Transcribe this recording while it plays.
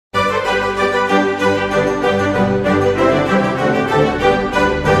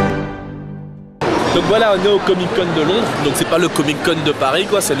Donc voilà, on est au Comic Con de Londres, donc c'est pas le Comic Con de Paris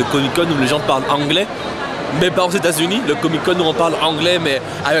quoi, c'est le Comic Con où les gens parlent anglais, mais pas aux États-Unis, le Comic Con où on parle anglais mais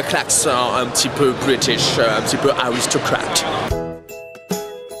avec l'accent un petit peu british, un petit peu aristocrate.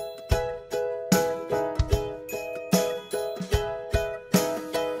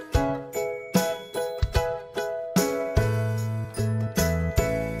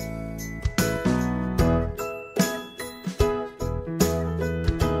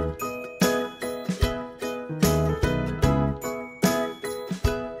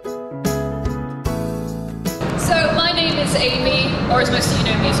 Amy, or as most of you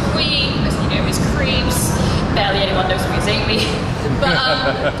know me as Queen, most of you know me as Creeps, barely anyone knows me as Amy.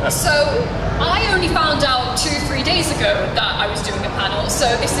 But so I only found out 2-3 days ago that I was doing a panel, so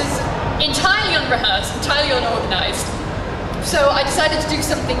this is entirely unrehearsed, entirely unorganized. So I decided to do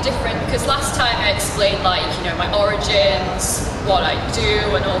something different because last time I explained like, you know, my origins, what I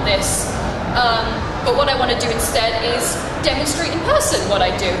do and all this. But what I want to do instead is demonstrate in person what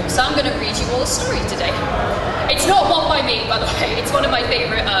I do. So I'm going to read you all a story today. It's not one by me, by the way. It's one of my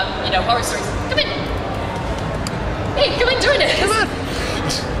favorite, you know, horror stories. Come in. Hey, come in, join us. Come on.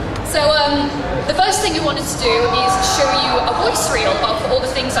 So the first thing we wanted to do is show you a voice reel of all the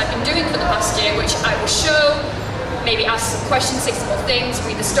things I've been doing for the past year, which I will show, maybe ask some questions, say some more things,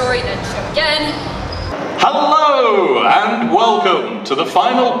 read the story, then show again. Hello and welcome to the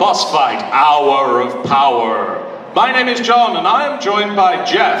final boss fight, Hour of Power. My name is John and I am joined by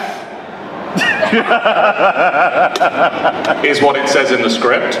Jeff. Is what it says in the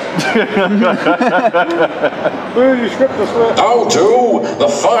script. How to? The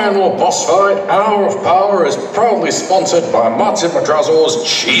final boss fight, Hour of Power, is proudly sponsored by Martin Madrazo's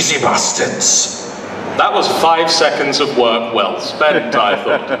Cheesy Bastards. That was 5 seconds of work well spent, I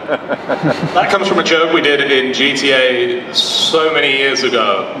thought. That comes from a joke we did in GTA so many years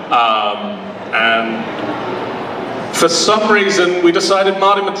ago. And for some reason, we decided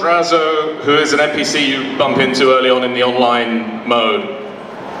Martin Madrazo, who is an NPC you bump into early on in the online mode,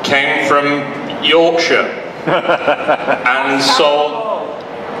 came from Yorkshire and sold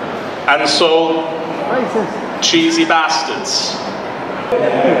cheesy bastards.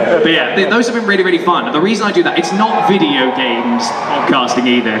 But yeah, those have been really, really fun. And the reason I do that, it's not video games podcasting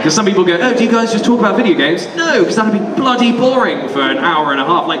either. Because some people go, oh, do you guys just talk about video games? No, because that'd be bloody boring for an hour and a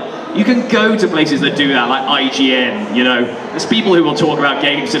half. Like, you can go to places that do that, like IGN, you know. There's people who will talk about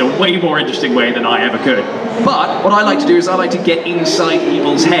games in a way more interesting way than I ever could. But what I like to do is I like to get inside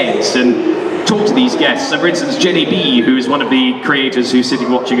people's heads and talk to these guests. So for instance, Jenny B, who is one of the creators who's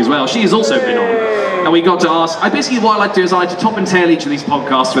sitting watching as well, she has also been on. And we got to ask, basically what I like to do is I like to top and tail each of these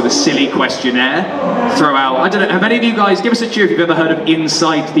podcasts with a silly questionnaire. Throw out, I don't know, have any of you guys, give us a cheer if you've ever heard of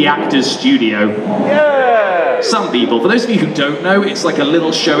Inside the Actors Studio? Yeah! Some people. For those of you who don't know, it's like a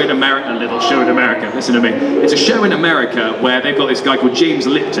little show in America, listen to me. It's a show in America where they've got this guy called James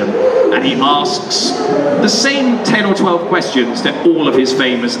Lipton, and he asks the same 10 or 12 questions to all of his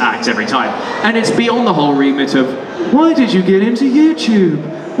famous acts every time. And it's beyond the whole remit of, why did you get into YouTube?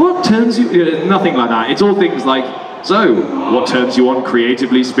 What turns you... nothing like that. It's all things like, so, what turns you on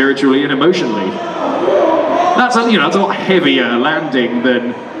creatively, spiritually, and emotionally? That's a, that's a lot heavier landing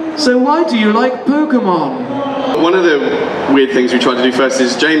than, so why do you like Pokemon? One of the weird things we tried to do first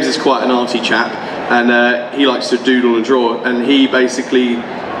is James is quite an arty chap, and he likes to doodle and draw, and he basically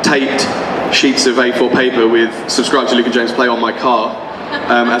taped sheets of A4 paper with subscribe to Luke and James Play on my car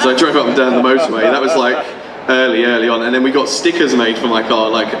as I drove up and down the motorway. That was like early on, and then we got stickers made for my car,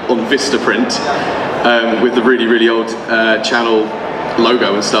 like on Vistaprint, with the really old channel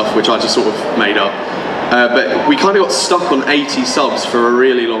logo and stuff, which I just sort of made up. But we kind of got stuck on 80 subs for a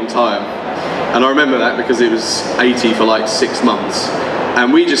really long time, and I remember that because it was 80 for like 6 months,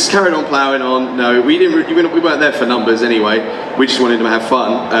 and we just carried on ploughing on. No, we weren't there for numbers anyway. We just wanted to have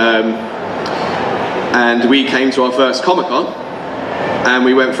fun, and we came to our first Comic Con, and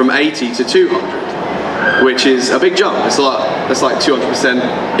we went from 80 to 200. Which is a big jump. It's like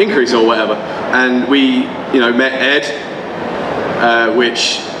 200% increase or whatever. And we, met Ed,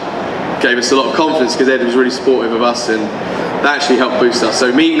 which gave us a lot of confidence because Ed was really supportive of us, and that actually helped boost us.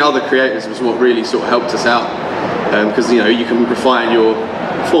 So meeting other creators was what really sort of helped us out, because you can refine your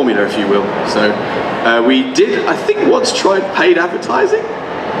formula, if you will. So we did, I think, once tried paid advertising.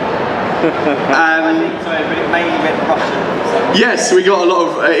 I think so, but it mainly went Russian. So. Yes, we got a lot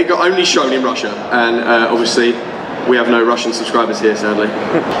of, it got only shown in Russia, and obviously we have no Russian subscribers here, sadly.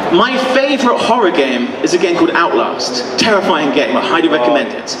 My favourite horror game is a game called Outlast. Terrifying game, I highly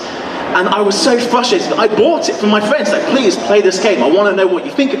recommend it. And I was so frustrated, I bought it from my friends, like, please play this game, I want to know what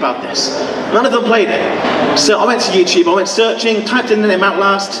you think about this. None of them played it. So I went to YouTube, I went searching, typed in the name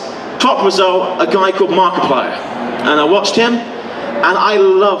Outlast, top result, a guy called Markiplier. And I watched him, and I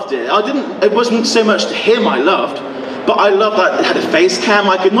loved it. It wasn't so much him I loved, but I loved that it had a face cam.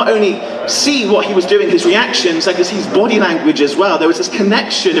 I could not only see what he was doing, his reactions, I could see his body language as well. There was this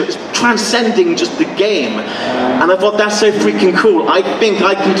connection, it was transcending just the game. And I thought, that's so freaking cool. I think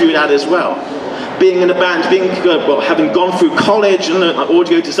I can do that as well. Being in a band, having gone through college and learned like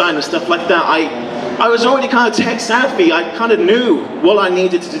audio design and stuff like that, I was already kind of tech savvy. I kind of knew what I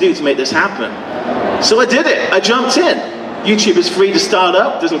needed to do to make this happen. So I did it, I jumped in. YouTube is free to start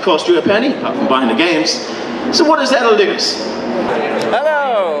up, doesn't cost you a penny, apart from buying the games. So what is there to lose?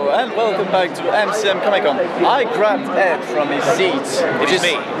 Hello and welcome back to MCM Comic Con. I grabbed Ed from his seat, which is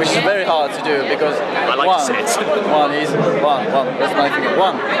very hard to do because I like to sit. That's my thing.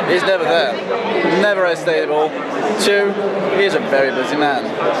 One, he's never there, never as stable. Two, he's a very busy man,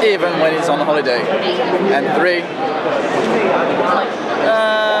 even when he's on holiday. And three,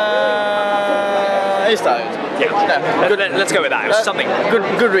 he's tired. Yeah. Good, let's go with that. It was something.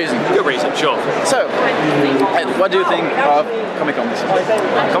 Good reason. Good reason, sure. So, Ed, what do you think of Comic Con this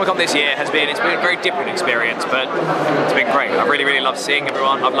year? Comic Con this year it's been a very different experience, but it's been great. I've really loved seeing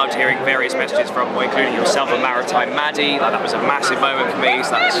everyone. I've loved hearing various messages from, including yourself and Maritime Maddie. Like, that was a massive moment for me,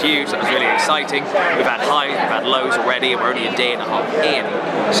 so that was huge. That was really exciting. We've had highs, we've had lows already, and we're only a day and a half in.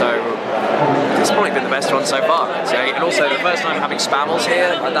 So it's probably been the best one so far, I'd say. And also the first time having Spammels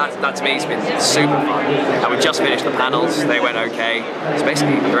here, that to me has been super fun. And we just finished the panels, they went okay. So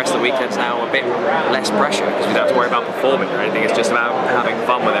basically the rest of the weekend's now a bit less pressure because we don't have to worry about performing or anything. It's just about having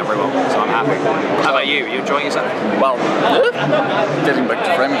fun with everyone. So I'm happy. How about you? Are you enjoying yourself? Well, getting back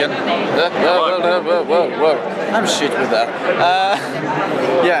to frame again. Whoa. I'm shit with that.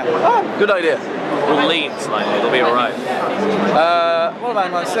 Yeah, good idea. We'll lean slightly, it'll be alright. What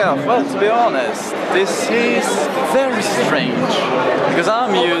about myself? Well, to be honest, this is very strange because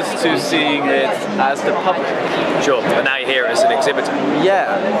I'm used to seeing it as the public. Sure, but now you're here as an exhibitor.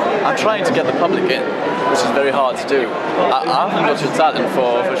 Yeah, I'm trying to get the public in, which is very hard to do. I haven't got your talent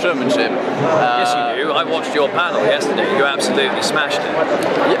for showmanship. Yes, you do. I watched your panel yesterday. You absolutely smashed it.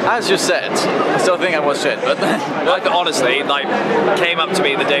 Yeah, as you said, I still think I was shit, but honestly, came up to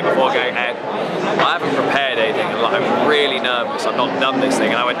me the day before going, Ed, I haven't prepared anything, and I'm really nervous. I've not done this thing,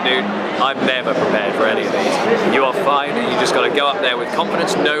 and I went, dude, I'm never prepared for any of these. You are fine. You just got to go up there with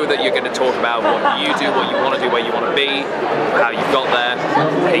confidence. Know that you're going to talk about what you do, what you want to do, where you want to be, how you've got there.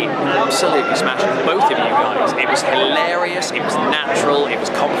 He absolutely smashed it. Both of you guys. It was hilarious. It was natural. It was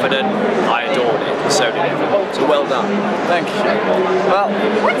confident. I adored it. So did everyone. So well done. Thank you. Well,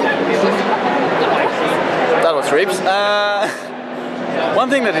 that was rips. One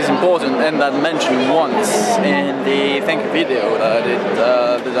thing that is important and that I mentioned once in the thank you video that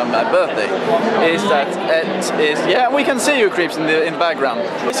I did on my birthday is that Ed is, yeah, we can see you creeps in the background.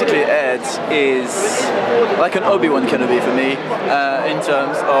 Basically Ed is like an Obi-Wan Kenobi for me in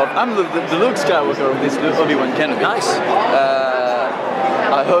terms of, I'm the Luke Skywalker of this Obi-Wan Kenobi. Nice.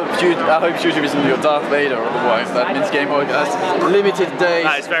 I hope YouTube isn't your Darth Vader, otherwise that means Game Boy has limited days.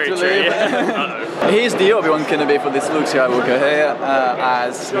 That is very true. Yeah. He's the Obi-Wan Kenobi for this Luke Skywalker here,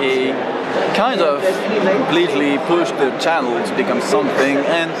 as he kind of completely pushed the channel to become something,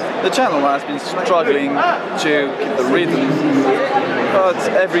 and the channel has been struggling to keep the rhythm. But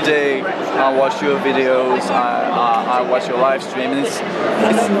every day I watch your videos, I watch your live stream, and it's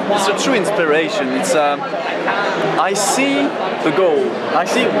a true inspiration. It's I see the goal. I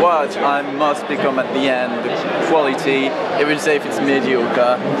see what I must become at the end, the quality, even if it's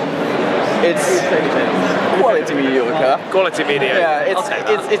mediocre. It's quality mediocre. Quality mediocre.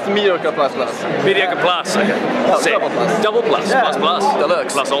 Yeah, it's mediocre plus. Mediocre plus, okay. No, double plus. Double plus, yeah. plus.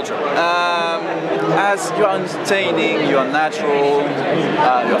 Deluxe. Plus ultra. As you are entertaining, you are natural,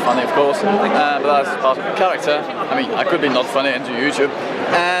 you're funny of course, but that's part of the character. I mean, I could be not funny and do YouTube.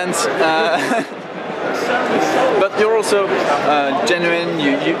 And but you're also genuine.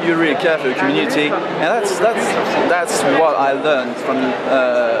 You really care for your community, and that's what I learned from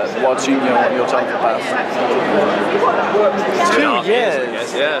watching your channel past. 2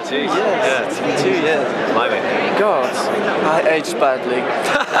 years. Yeah, 2 years. Yeah, it's been 2 years. God, I aged badly.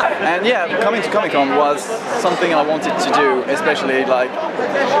 And yeah, coming to Comic Con was something I wanted to do, especially like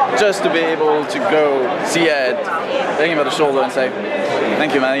just to be able to go see Ed, take him by the shoulder and say,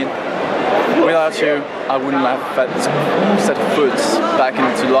 "Thank you, man. Without you, I wouldn't have set foot back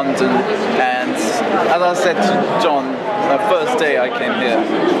into London." And as I said to John, the first day I came here,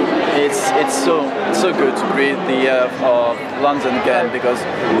 it's so good to breathe the air of London again, because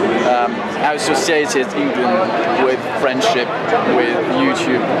I associated England with friendship, with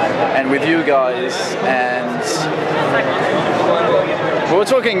YouTube, and with you guys, and We were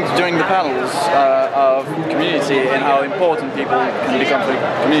talking during the panels of community and how important people can become for the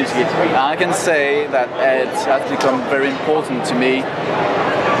community. I can say that it has become very important to me,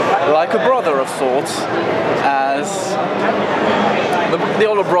 like a brother of sorts, as the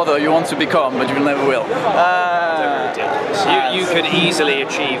older brother you want to become, but you never will. You could easily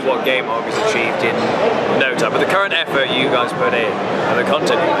achieve what Game Org has achieved in no time. With the current effort you guys put in, and the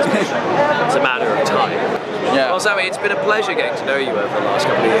content you guys put in, it's a matter of time. Yeah. Well, Sammy, it's been a pleasure getting to know you over the last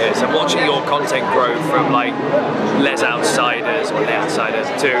couple of years and watching your content grow from like Les Outsiders or The Outsiders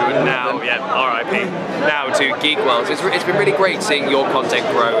to now, yeah, RIP, now to Geek Worlds. It's been really great seeing your content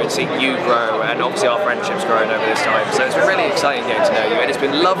grow and seeing you grow, and obviously our friendship's grown over this time. So it's been really exciting getting to know you, and it's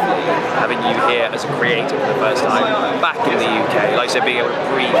been lovely having you here as a creator for the first time back in the UK. Like I said, being able to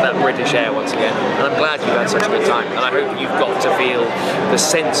breathe that British air once again. And I'm glad you've had such a good time, and I hope you've got to feel the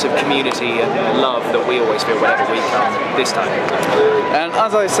sense of community and love that we always feel whenever we come this time. And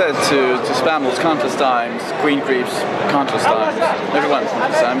as I said to Spambles countless times, Queen Creeps countless times, everyone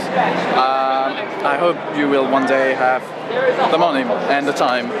countless times, I hope you will one day have the money and the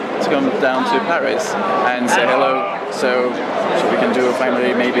time to come down to Paris and say hello, so we can do a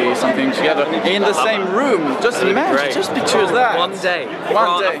family, maybe something together in the same room. Just imagine, just picture that. One day,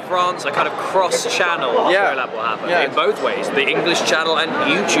 France, a kind of cross-channel collab will happen in both ways, the English channel and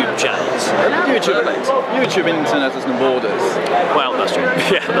YouTube channels. YouTube internet has no borders. Well, that's true.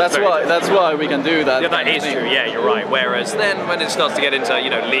 Yeah, that's why we can do that. Yeah, that is true. Yeah, you're right. Whereas then, when it starts to get into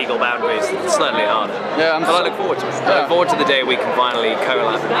legal boundaries, it's slightly harder. Yeah, but I look forward to it. I look forward to the day we can finally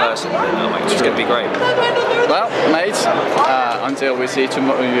collab in person. It's going to be great. Well, mate, until we see you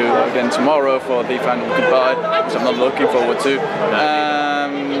again tomorrow for the final goodbye, which I'm not looking forward to.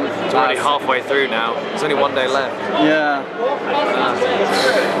 It's already halfway through now. There's only one day left. Yeah.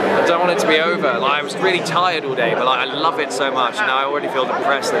 I don't want it to be over. I was really tired all day, but I love it so much. Now I already feel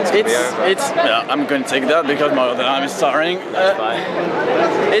depressed that it's going to be over. Yeah, I'm going to take that because my other arm is starting.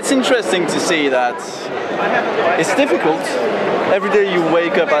 It's interesting to see that it's difficult. Every day you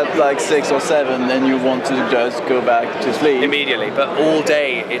wake up at like 6 or 7 and you want to just go back to sleep. Immediately, but all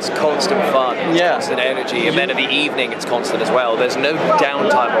day it's constant fun, it's constant energy, and then in the evening it's constant as well. There's no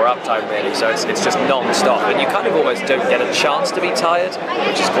downtime or uptime really, so it's just non-stop, and you kind of almost don't get a chance to be tired,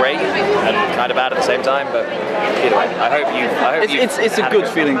 which is great and kind of bad at the same time. But either way, I hope it's a good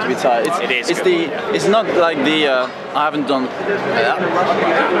feeling to be tired. It's not like the I haven't done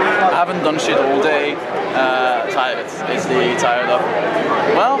shit all day. Tired. It's the tired of.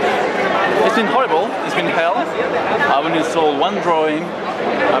 Well, it's been horrible. It's been hell. I haven't installed one drawing.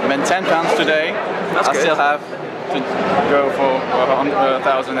 I've spent £10 today. That's good. Still have to go for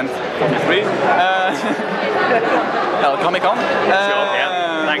 1,043. Comic Con.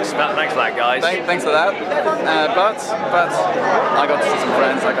 Thanks for that, guys. Thanks for that. But I got to see some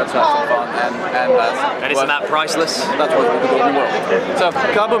friends. I got to have some fun, and isn't that priceless? That's what we do in the world. So,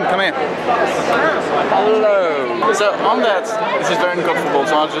 Karboom, come here. Hello. So on that, this is very uncomfortable.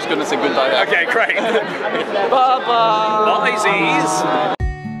 So I'm just going to say goodbye. Okay, great. Bye bye. Bye, Z's.